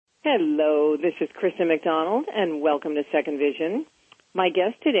Hello, this is Kristen McDonald, and welcome to Second Vision. My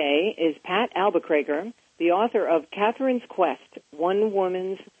guest today is Pat Albuquerque, the author of Catherine's Quest, One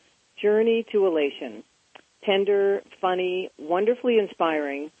Woman's Journey to Elation. Tender, funny, wonderfully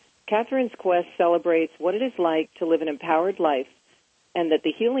inspiring, Catherine's Quest celebrates what it is like to live an empowered life and that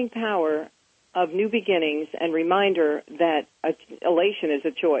the healing power of new beginnings and reminder that elation is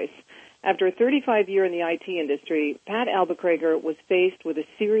a choice. After a 35-year in the IT industry, Pat Albuquerque was faced with a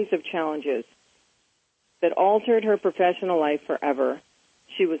series of challenges that altered her professional life forever.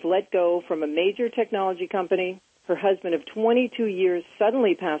 She was let go from a major technology company. Her husband of 22 years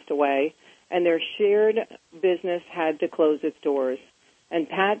suddenly passed away, and their shared business had to close its doors. And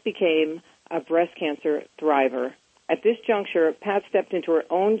Pat became a breast cancer thriver. At this juncture, Pat stepped into her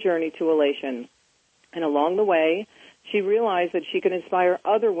own journey to elation. And along the way, she realized that she could inspire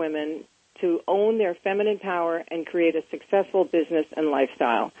other women to own their feminine power and create a successful business and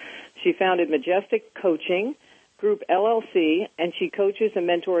lifestyle. She founded Majestic Coaching Group LLC, and she coaches and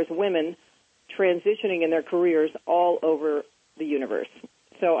mentors women transitioning in their careers all over the universe.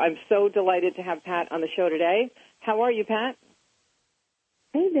 So I'm so delighted to have Pat on the show today. How are you, Pat?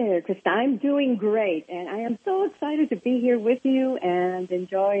 Hey there, Krista. I'm doing great, and I am so excited to be here with you and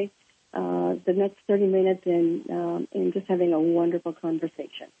enjoy the next 30 minutes and just having a wonderful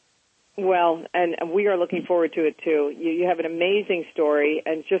conversation. Well, and we are looking forward to it, too. You have an amazing story,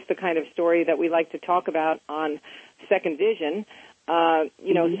 and just the kind of story that we like to talk about on Second Vision.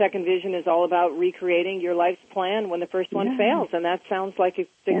 Second Vision is all about recreating your life's plan when the first one fails, and that sounds like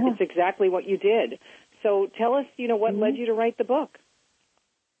it's exactly what you did. So tell us, what led you to write the book?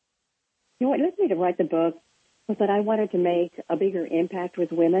 What led me to write the book was that I wanted to make a bigger impact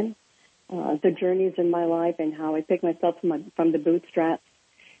with women. The journeys in my life and how I picked myself from the bootstraps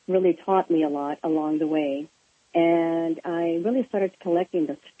really taught me a lot along the way. And I really started collecting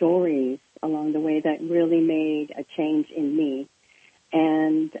the stories along the way that really made a change in me.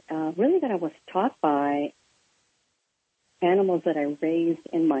 And really that I was taught by animals that I raised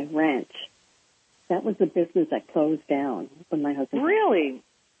in my ranch. That was the business that closed down when my husband Really?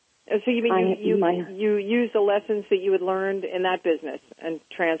 So you mean you used the lessons that you had learned in that business and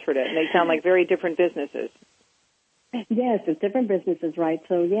transferred it, and they sound like very different businesses. Yes, it's different businesses, right?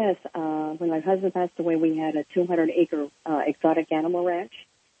 So, yes, when my husband passed away, we had a 200-acre exotic animal ranch.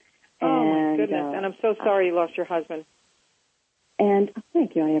 Oh, my goodness. And I'm so sorry you lost your husband. And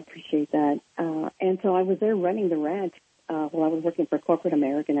thank you. I appreciate that. And so I was there running the ranch while I was working for corporate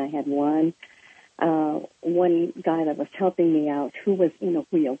America, and I had one guy that was helping me out who was in a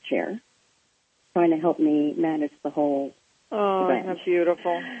wheelchair, trying to help me manage the whole ranch. That's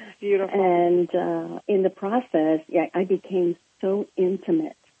beautiful. Beautiful. And in the process, I became so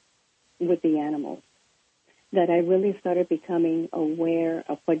intimate with the animals that I really started becoming aware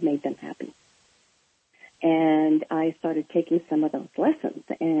of what made them happy. And I started taking some of those lessons.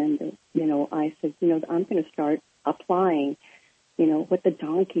 And, I said, I'm going to start applying, what the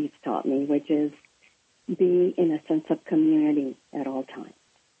donkeys taught me, which is be in a sense of community at all times.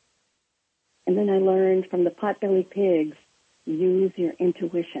 And then I learned from the potbelly pigs, use your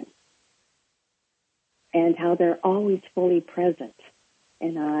intuition and how they're always fully present.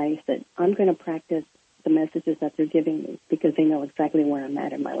 And I said, I'm going to practice the messages that they're giving me because they know exactly where I'm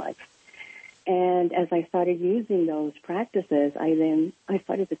at in my life. And as I started using those practices, I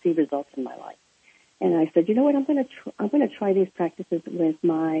started to see results in my life. And I said, you know what, I'm going to try these practices with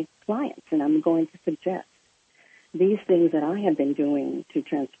my clients, and I'm going to suggest these things that I have been doing to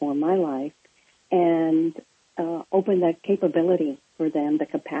transform my life and open that capability for them, the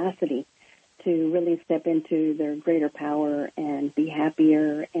capacity to really step into their greater power and be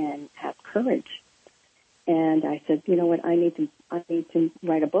happier and have courage. And I said, you know what, I need to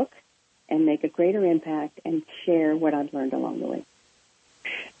write a book and make a greater impact and share what I've learned along the way.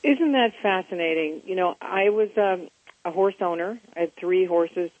 Isn't that fascinating? I was a horse owner. I had 3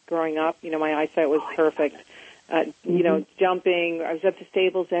 horses growing up. My eyesight was perfect. Jumping. I was at the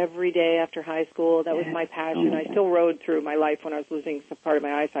stables every day after high school. That was my passion. I still rode through my life when I was losing some part of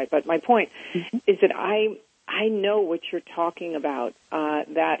my eyesight. But my point is that I know what you're talking about,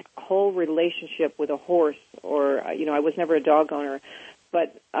 that whole relationship with a horse or, I was never a dog owner,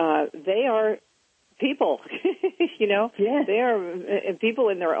 but they are people, Yes. They are people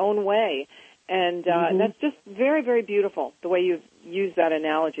in their own way. And that's just very, very beautiful, the way you've used that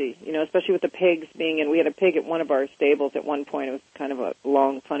analogy, especially with the pigs being in. We had a pig at one of our stables at one point. It was kind of a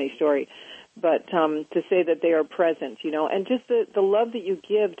long, funny story. But to say that they are present, and just the love that you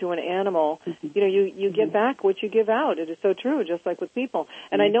give to an animal, you give back what you give out. It is so true, just like with people.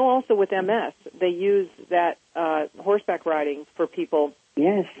 And I know also with MS, they use that horseback riding for people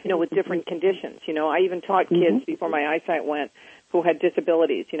Yes. With different conditions. I even taught kids before my eyesight went who had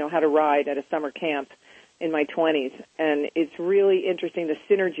disabilities, how to ride at a summer camp in my 20s. And it's really interesting, the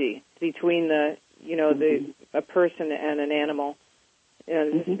synergy between a person and an animal.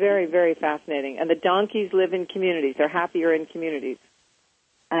 It's very, very fascinating. And the donkeys live in communities. They're happier in communities.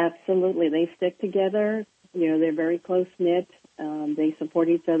 Absolutely. They stick together. They're very close-knit. They support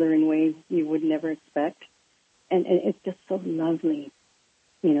each other in ways you would never expect. And it's just so lovely,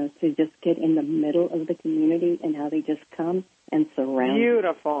 to just get in the middle of the community and how they just come and surround you.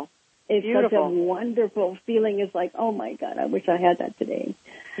 Beautiful. It's Beautiful. such a wonderful feeling. It's like, oh, my God, I wish I had that today.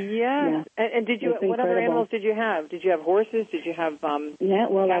 Yes. Yeah. And did you? What other animals did you have? Did you have horses? Did you have Yeah,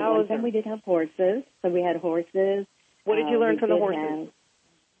 well, at cows? one time we did have horses. So we had horses. What did you learn from the horses?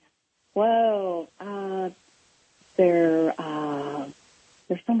 They're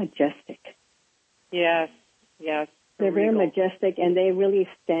so majestic. Yes. They're very majestic, and they really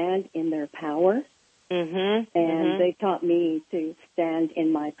stand in their power. And they taught me to stand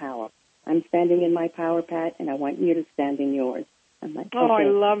in my power. I'm standing in my power, Pat, and I want you to stand in yours. I'm like, oh, okay. I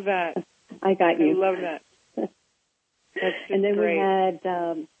love that. I got you. I love that. That's just and then great.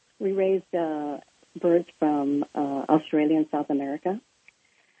 we raised birds from Australia and South America,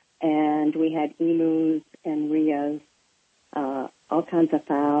 and we had emus and rheas, all kinds of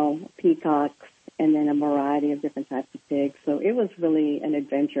fowl, peacocks, and then a variety of different types of pigs. So it was really an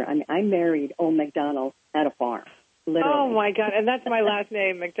adventure. I mean, I married Old MacDonald at a farm, literally. Oh, my God. And that's my last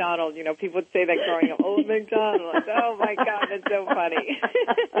name, MacDonald. People would say that growing up, Old MacDonald. Oh, my God, that's so funny.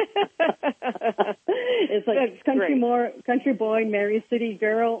 It's like country boy marries city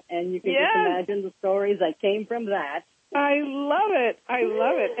girl, and you can just imagine the stories that came from that. I love it.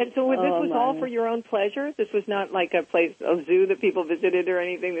 And so this was all for your own pleasure? This was not like a zoo that people visited or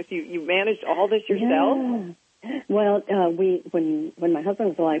anything? You managed all this yourself? Yeah. Well, when my husband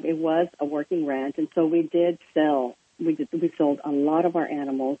was alive, it was a working ranch, and so we did sell. We sold a lot of our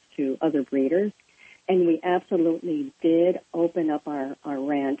animals to other breeders, and we absolutely did open up our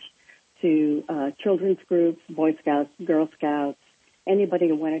ranch to children's groups, Boy Scouts, Girl Scouts, anybody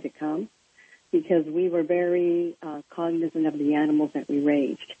who wanted to come, because we were very cognizant of the animals that we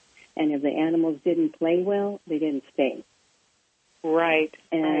raised. And if the animals didn't play well, they didn't stay. Right.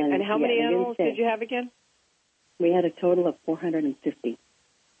 And how many animals did you have again? We had a total of 450.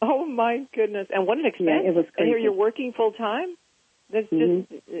 Oh, my goodness. And what an expense. Yeah, it was crazy. And here you're working full-time? That's just,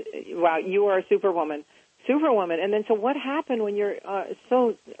 wow, you are a superwoman. And then so what happened when you're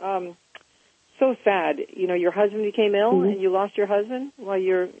so sad? Your husband became ill and you lost your husband while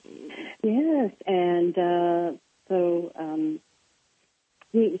you're... Yes, and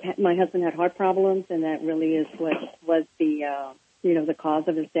my husband had heart problems, and that really is what was the cause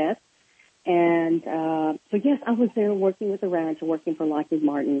of his death. And so, yes, I was there working with the ranch, working for Lockheed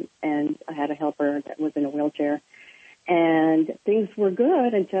Martin, and I had a helper that was in a wheelchair. And things were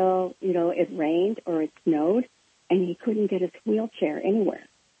good until, it rained or it snowed, and he couldn't get his wheelchair anywhere.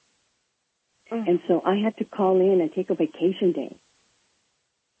 Oh. And so I had to call in and take a vacation day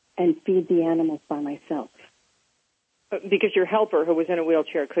and feed the animals by myself. Because your helper, who was in a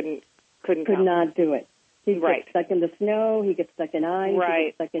wheelchair, could not do it. He'd get stuck in the snow, he'd get stuck in ice, he'd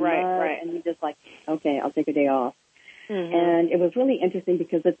get stuck in mud, and he'd just like, okay, I'll take a day off. And it was really interesting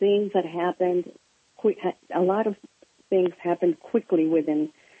because the things that happened, a lot of things happened quickly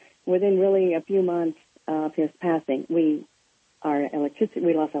within really a few months of his passing. We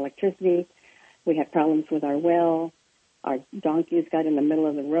lost electricity. We had problems with our well. Our donkeys got in the middle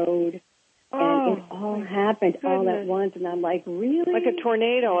of the road. And it all happened all at once. And I'm like, really? Like a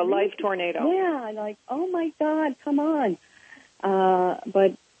tornado, a life tornado. Yeah. I'm like, oh, my God, come on.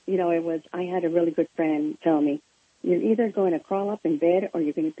 But, I had a really good friend tell me, you're either going to crawl up in bed or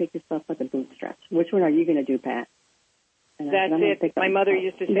you're going to pick yourself up the bootstraps. Which one are you going to do, Pat? And that's it. My mother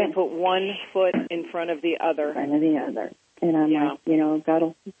used to say, put one foot in front of the other. In front of the other. And I'm like,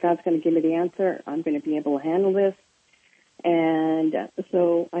 God's going to give me the answer. I'm going to be able to handle this. And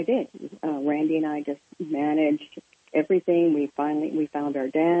so I did. Randy and I just managed everything. We found our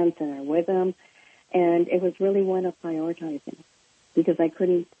dance and our rhythm. And it was really one of prioritizing because I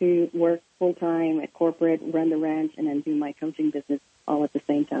couldn't work full-time at corporate, run the ranch, and then do my coaching business all at the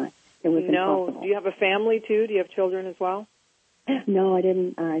same time. It was impossible. Do you have a family, too? Do you have children as well? No, I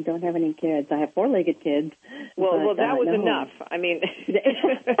didn't. I don't have any kids. I have 4-legged kids. Well, that was enough. I mean,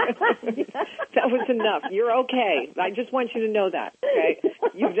 that was enough. You're okay. I just want you to know that, okay?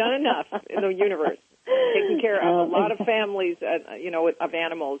 You've done enough in the universe. Taking care of a lot of families, of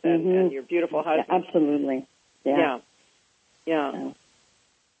animals and your beautiful husband. Yeah, absolutely. Yeah.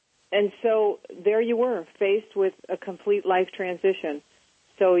 And so there you were, faced with a complete life transition.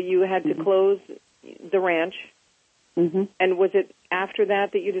 So you had to close the ranch. Mm-hmm. And was it after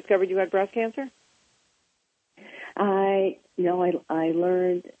that you discovered you had breast cancer? I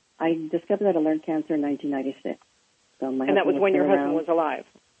discovered that I learned cancer in 1996. So and that was when your husband was alive?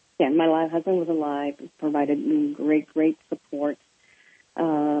 Yeah, my husband was alive, provided me great support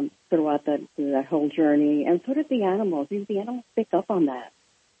throughout that whole journey, and so did the animals. The animals pick up on that.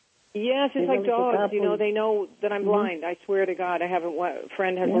 Yes, it's like dogs. They know that I'm blind. I swear to God, I have a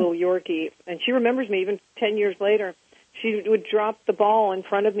friend has a little Yorkie, and she remembers me even 10 years later. She would drop the ball in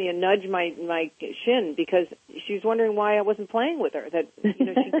front of me and nudge my shin because she was wondering why I wasn't playing with her. That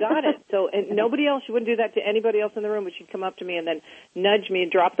she got it. So and nobody else. She wouldn't do that to anybody else in the room, but she'd come up to me and then nudge me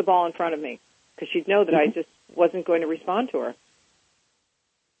and drop the ball in front of me because she'd know that I just wasn't going to respond to her.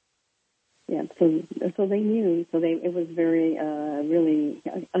 Yeah, so they knew. It was very really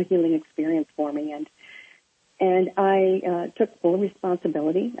a healing experience for me, and I took full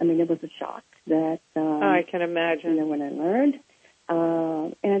responsibility. I mean, it was a shock that I can imagine. When I learned,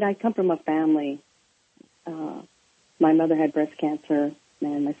 and I come from a family. My mother had breast cancer,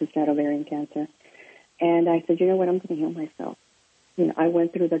 and my sister had ovarian cancer, and I said, you know what, I'm going to heal myself. I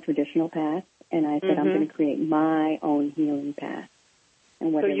went through the traditional path, and I said, I'm going to create my own healing path.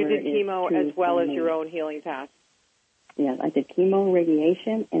 And so you did chemo as well as your own healing path? Yes, I did chemo,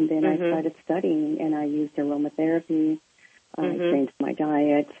 radiation, and then I started studying, and I used aromatherapy. I changed my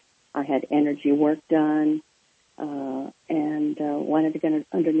diet. I had energy work done, and wanted to get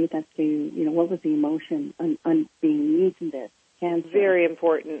underneath that to, what was the emotion on being new to this cancer. Very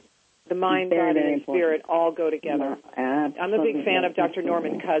important. The mind, body, and spirit all go together. I'm a big fan of Dr.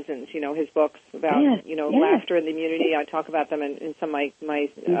 Norman Cousins, his books about, laughter and the immunity. I talk about them in some of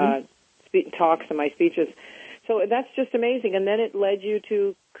my talks and my speeches. So that's just amazing. And then it led you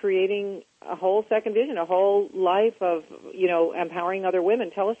to creating a whole second vision, a whole life of, empowering other women.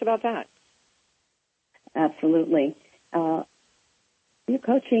 Tell us about that. Absolutely.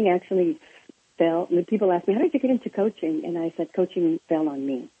 Coaching actually fell. People ask me, how did you get into coaching? And I said, coaching fell on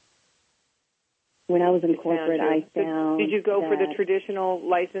me. When I was in corporate, I found. Did you go for the traditional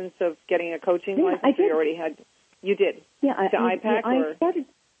license of getting a coaching license? I did. You already had. You did. Yeah, IPAC I started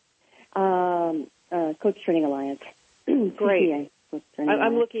Coach Training Alliance. Great.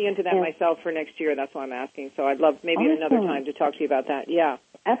 I'm looking into that myself for next year. That's why I'm asking. So I'd love maybe another time to talk to you about that. Yeah.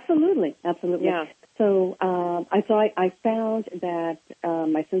 Absolutely. Yeah. So I found that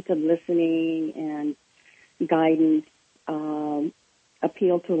my sense of listening and guidance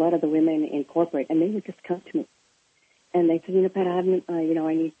appealed to a lot of the women in corporate, and they would just come to me. And they said, Pat, I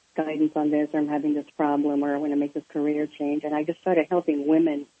need guidance on this, or I'm having this problem, or I want to make this career change. And I just started helping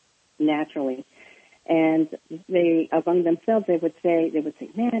women naturally. And they, among themselves, they would say,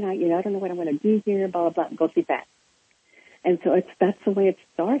 man, I don't know what I want to do here, blah, blah, blah, go see Pat. And so that's the way it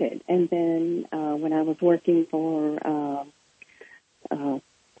started. And then when I was working for,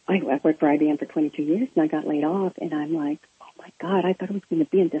 I worked for IBM for 22 years, and I got laid off, and I'm like, oh my God, I thought I was going to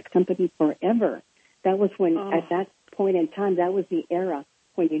be in this company forever. That was when, at that point in time, that was the era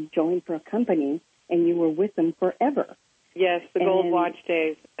when you joined for a company and you were with them forever. Yes, the gold watch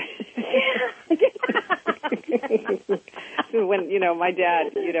days. When, my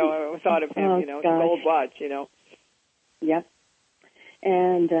dad, I thought of him, the gold watch, Yep.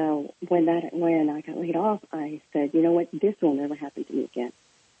 And when I got laid off, I said, you know what, this will never happen to me again.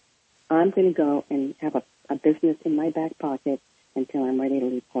 I'm going to go and have a business in my back pocket until I'm ready to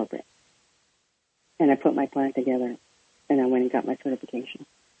leave corporate. And I put my plan together, and I went and got my certification.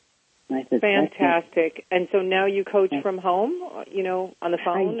 And I said, fantastic. And so now you coach from home, on the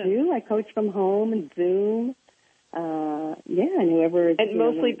phone? I do. I coach from home and Zoom. And whoever. And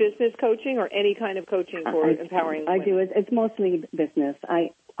mostly business coaching or any kind of coaching for empowering women? I do. It's mostly business.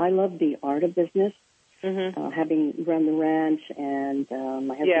 I love the art of business. Mm-hmm. Having run the ranch, and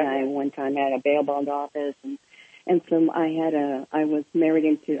my husband and I one time had a bail bond office, and so I'm married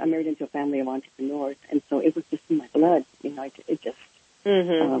into a family of entrepreneurs, and so it was just in my blood, it just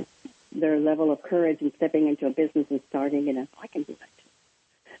their level of courage in stepping into a business and starting, I can do that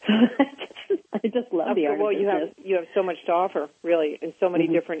too. I just love the art of business. Well, you have so much to offer, really, in so many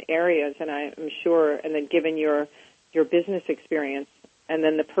different areas, and I'm sure, and then given your business experience. And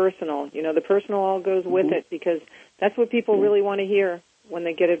then the personal, the personal all goes with it, because that's what people really want to hear when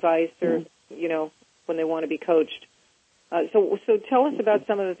they get advice or, when they want to be coached. So tell us about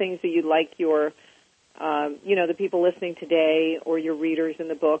some of the things that you'd like your, the people listening today or your readers in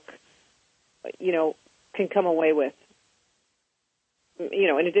the book, can come away with.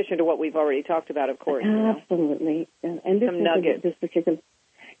 In addition to what we've already talked about, of course. Absolutely. And this some nuggets. This particular.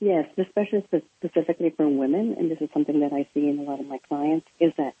 Yes, especially specifically for women, and this is something that I see in a lot of my clients,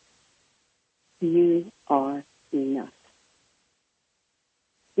 is that you are enough.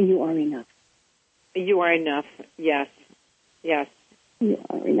 You are enough. You are enough. Yes. Yes. You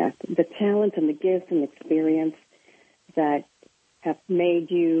are enough. The talents and the gifts and experience that have made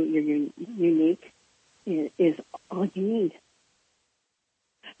you unique is all you need.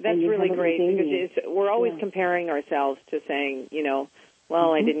 That's really great because we're always comparing ourselves to saying,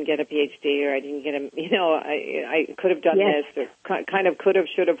 well, I didn't get a PhD or I didn't get I could have done this or kind of could have,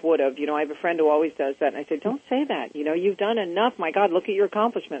 should have, would have. I have a friend who always does that. And I said, don't say that. You've done enough. My God, look at your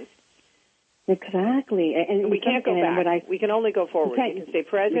accomplishments. Exactly. And we can't go back. We can only go forward. We can stay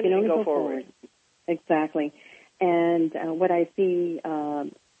present and go forward. Exactly. And what I see,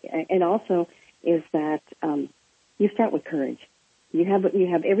 and also, is that you start with courage. You have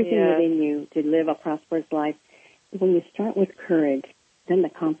everything within you to live a prosperous life. When you start with courage, then the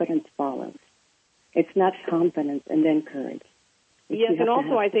confidence follows. It's not confidence and then courage. Yes, and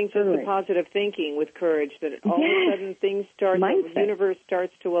also I think just the positive thinking with courage, that all of a sudden things start, the universe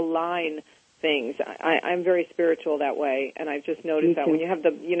starts to align things. I'm very spiritual that way, and I've just noticed that when you have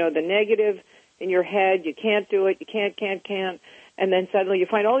the negative in your head, you can't do it, you can't, and then suddenly you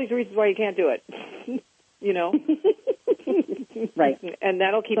find all these reasons why you can't do it. Right. And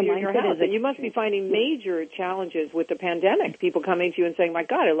that'll keep you in your house. And you must be finding major challenges with the pandemic. People coming to you and saying, my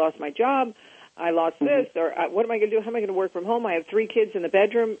God, I lost my job. I lost this. Or what am I going to do? How am I going to work from home? I have 3 kids in the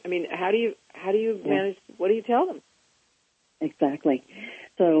bedroom. I mean, how do you manage? What do you tell them? Exactly.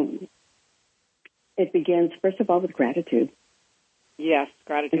 So it begins, first of all, with gratitude. Yes,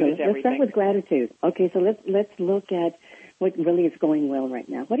 gratitude is everything. Let's start with gratitude. Okay, so let's look at what really is going well right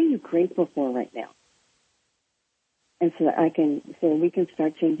now. What are you grateful for right now? And so we can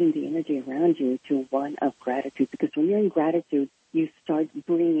start changing the energy around you to one of gratitude. Because when you're in gratitude, you start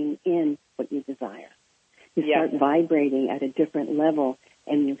bringing in what you desire. You start vibrating at a different level,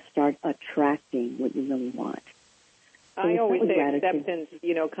 and you start attracting what you really want. So I always say acceptance,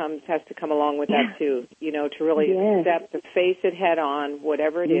 has to come along with that too. To really accept, to face it head on,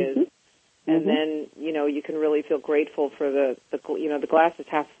 whatever it is, and then you can really feel grateful for the glass is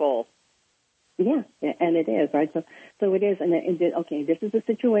half full. Yeah, and it is, right? So it is, and okay, this is the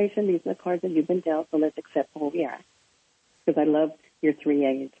situation. These are the cards that you've been dealt, so let's accept where we are. Because I love your 3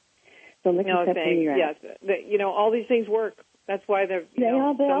 A's. So let's accept where you're at. Yes, all these things work. That's why so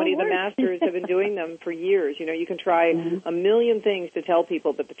many of the masters have been doing them for years. You can try a million things to tell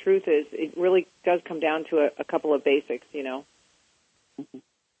people, but the truth is it really does come down to a couple of basics, It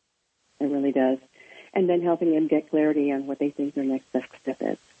really does. And then helping them get clarity on what they think their next best step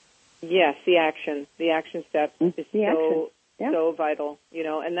is. Yes, the action step is so vital,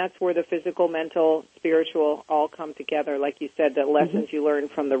 and that's where the physical, mental, spiritual all come together. Like you said, the lessons you learn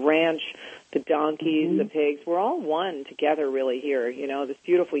from the ranch, the donkeys, the pigs, we're all one together really here, this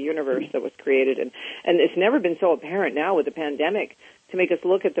beautiful universe that was created. And it's never been so apparent now with the pandemic to make us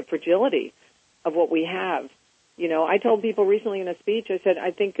look at the fragility of what we have. I told people recently in a speech, I said,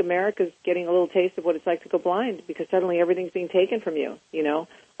 I think America's getting a little taste of what it's like to go blind because suddenly everything's being taken from you,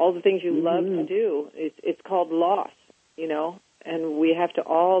 all the things you love to do. It's called loss, and we have to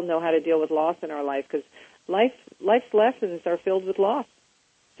all know how to deal with loss in our life because life's lessons are filled with loss.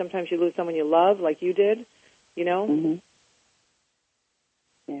 Sometimes you lose someone you love, like you did, Yeah.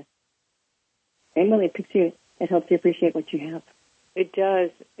 Emily, it helps you appreciate what you have. It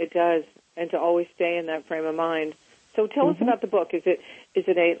does, and to always stay in that frame of mind. So tell us about the book. Is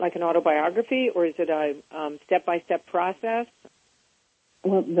it like an autobiography, or is it a step-by-step process?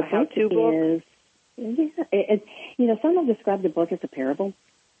 Well, the how-to book is, some have described the book as a parable.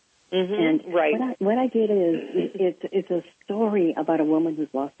 And what I did is it's a story about a woman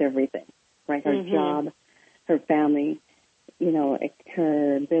who's lost everything, right? Her job, her family,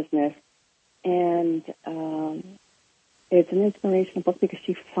 her business, and it's an inspirational book because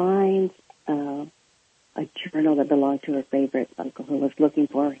she finds a journal that belonged to her favorite uncle who was looking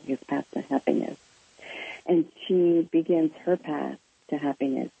for his path to happiness. And she begins her path to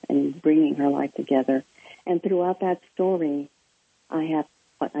happiness and bringing her life together. And throughout that story, I have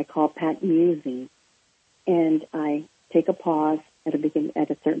what I call Pat musing. And I take a pause at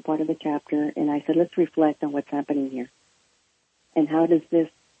a certain part of the chapter, and I said, let's reflect on what's happening here. And how does this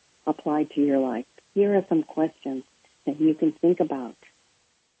apply to your life? Here are some questions that you can think about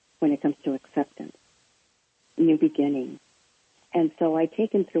when it comes to acceptance, new beginning. And so I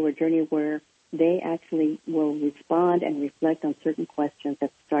take them through a journey where they actually will respond and reflect on certain questions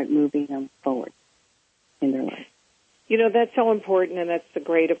that start moving them forward in their life. That's so important, and that's the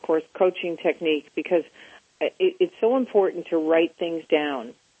great, of course, coaching technique, because it's so important to write things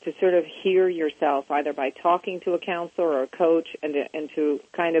down. to sort of hear yourself, either by talking to a counselor or a coach, and to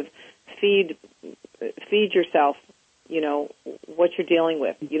kind of feed yourself, what you're dealing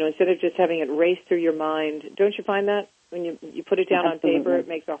with. Instead of just having it race through your mind. Don't you find that when you put it down Absolutely. on paper, it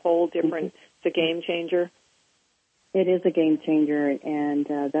makes a whole different, it's a game changer? It is a game changer, and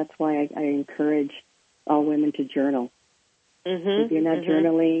that's why I encourage all women to journal. Mm-hmm. If you're not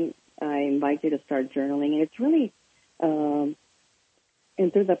journaling, I invite you to start journaling. And it's really, and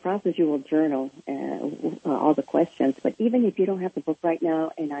through the process, you will journal all the questions. But even if you don't have the book right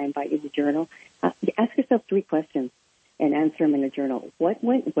now, and I invite you to journal, ask yourself 3 questions and answer them in a journal. What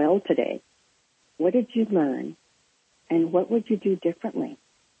went well today? What did you learn? And what would you do differently?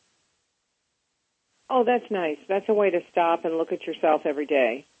 Oh, that's nice. That's a way to stop and look at yourself every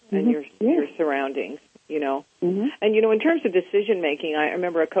day and your surroundings, Mm-hmm. And, in terms of decision making, I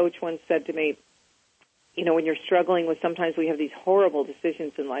remember a coach once said to me, when you're struggling with, sometimes we have these horrible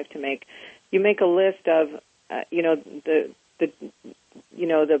decisions in life to make, you make a list of, the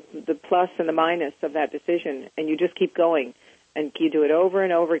plus and the minus of that decision, and you just keep going, and you do it over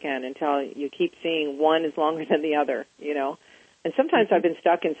and over again until you keep seeing one is longer than the other, And sometimes I've been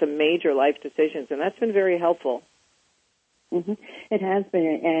stuck in some major life decisions, and that's been very helpful. Mm-hmm. It has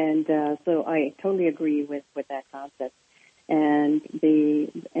been, and so I totally agree with that concept. And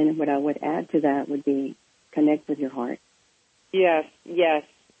what I would add to that would be connect with your heart. Yes.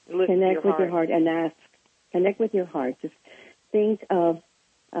 Listen connect with your heart and ask. Connect with your heart. Just think of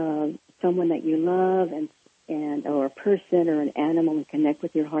someone that you love and or a person or an animal, and connect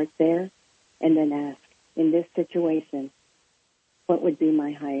with your heart there, and then ask, in this situation, what would be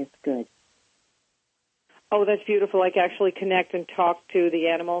my highest good? Oh, that's beautiful. Like actually connect and talk to the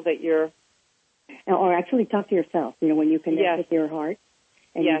animal that you're... Or actually talk to yourself. When you connect with your heart,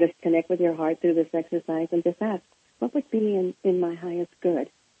 and you just connect with your heart through this exercise, and just ask, what would be in my highest good?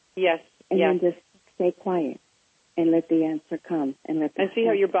 Yes. And then just stay quiet and let the answer come. And see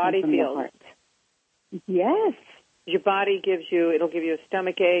how your body feels. Yes. Your body it'll give you a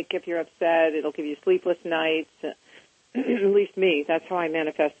stomach ache if you're upset. It'll give you sleepless nights. At least me. That's how I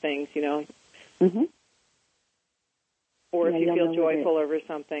manifest things, Mm-hmm. Or if you feel joyful over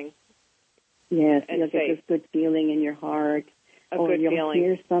something. Yes, you'll get this good feeling in your heart. Or you'll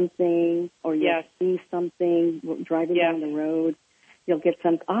hear something, or you'll see something driving down the road. You'll get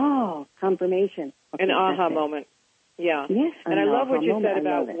some, confirmation. Okay, an aha moment. Yeah. Yes. And I love what you said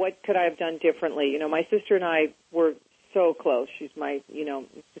about what could I have done differently. My sister and I were so close. She's my,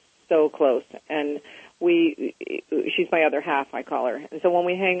 so close. And she's my other half, I call her. And so when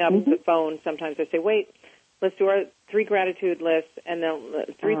we hang up the phone, sometimes I say, wait, let's do our 3 gratitude lists and then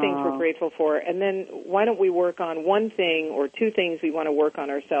 3 things we're grateful for. And then why don't we work on 1 thing or 2 things we want to work on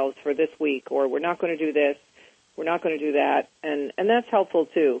ourselves for this week, or we're not going to do this, we're not going to do that. And that's helpful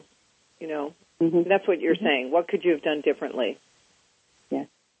too, Mm-hmm. That's what you're saying. What could you have done differently? Yes.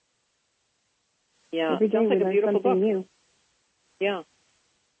 Yeah. Every day sounds like we a beautiful learn something book. new. Yeah.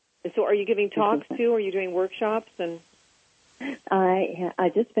 And so are you giving talks too? Are you doing workshops? And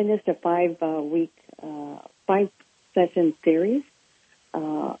I just finished a 5-week, 5-session series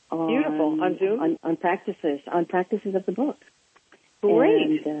beautiful. On Zoom? On practices of the book.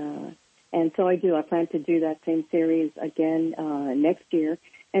 Great. And so I plan to do that same series again next year.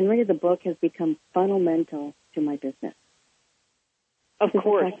 And really the book has become fundamental to my business. Of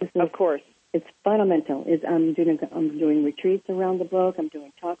course. It's fundamental. I'm doing retreats around the book. I'm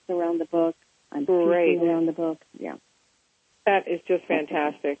doing talks around the book. I'm speaking around the book. Yeah. That is just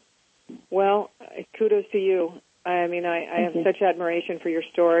fantastic. Well, kudos to you. I mean, I have such admiration for your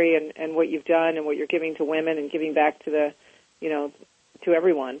story and what you've done and what you're giving to women and giving back to the, to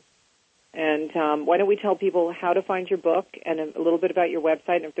everyone. And why don't we tell people how to find your book and a little bit about your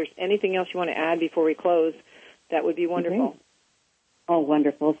website? And if there's anything else you want to add before we close, that would be wonderful. Okay. Oh,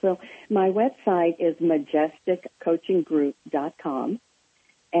 wonderful. So my website is majesticcoachinggroup.com,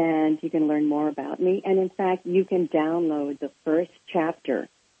 and you can learn more about me. And, in fact, you can download the first chapter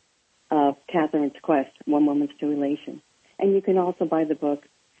of Catherine's Quest, One Woman's to Elation. And you can also buy the book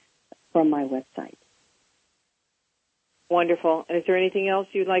from my website. Wonderful. And is there anything else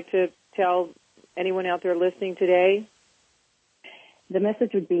you'd like to tell anyone out there listening today? The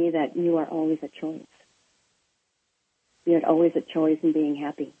message would be that you are always a choice. You're always a choice in being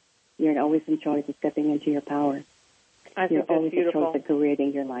happy. You're always a choice of stepping into your power. I think You're that's always beautiful. a choice of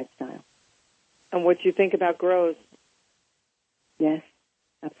creating your lifestyle. And what you think about grows. Yes,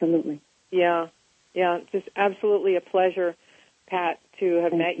 absolutely. Yeah. Just absolutely a pleasure, Pat, to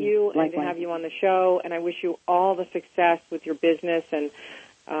have met you and to have you on the show. And I wish you all the success with your business. And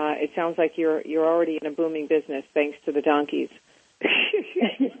it sounds like you're already in a booming business thanks to the donkeys.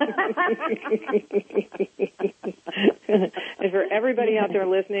 And for everybody out there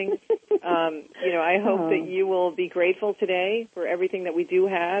listening, I hope that you will be grateful today for everything that we do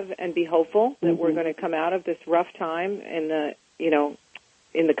have, and be hopeful that we're going to come out of this rough time in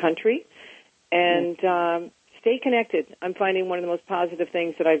the country, and stay connected. I'm finding one of the most positive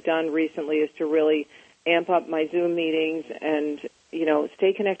things that I've done recently is to really amp up my Zoom meetings and,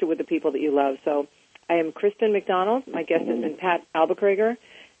 stay connected with the people that you love. So I am Kristen McDonald. My guest has been Pat Albuquerque.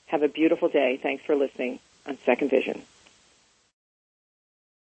 Have a beautiful day. Thanks for listening on Second Vision.